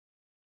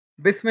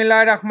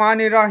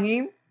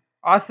Bismillahirrahmanirrahim.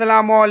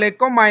 Assalamu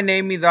alaikum. My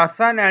name is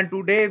Hassan and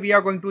today we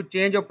are going to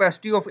change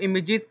opacity of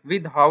images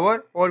with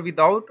hover or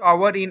without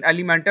hover in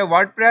Elementor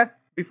WordPress.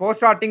 Before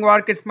starting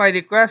work, it's my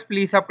request,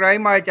 please subscribe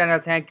my channel.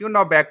 Thank you.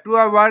 Now back to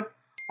our work.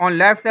 On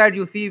left side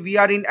you see we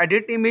are in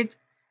edit image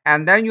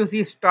and then you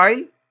see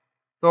style.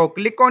 So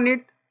click on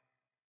it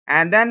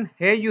and then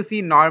here you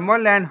see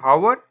normal and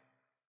hover.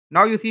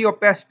 Now you see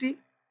opacity.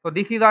 So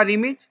this is our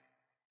image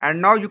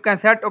and now you can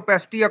set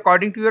opacity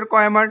according to your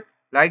requirement,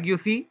 like you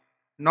see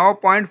now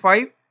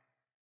 0.5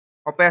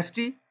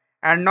 opacity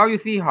and now you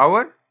see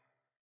hover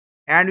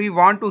and we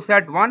want to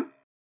set 1.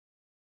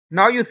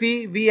 Now you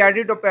see we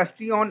added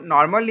opacity on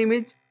normal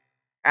image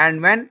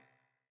and when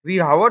we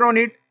hover on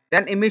it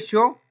then image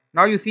show.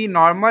 Now you see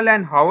normal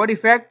and hover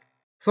effect.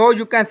 So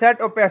you can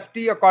set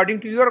opacity according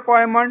to your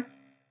requirement.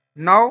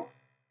 Now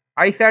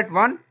I set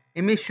 1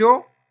 image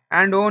show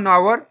and on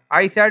hour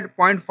I set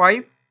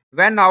 0.5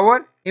 when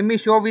our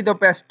image show with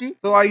opacity.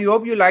 So I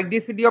hope you like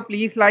this video.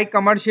 Please like,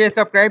 comment, share,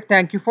 subscribe.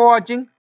 Thank you for watching.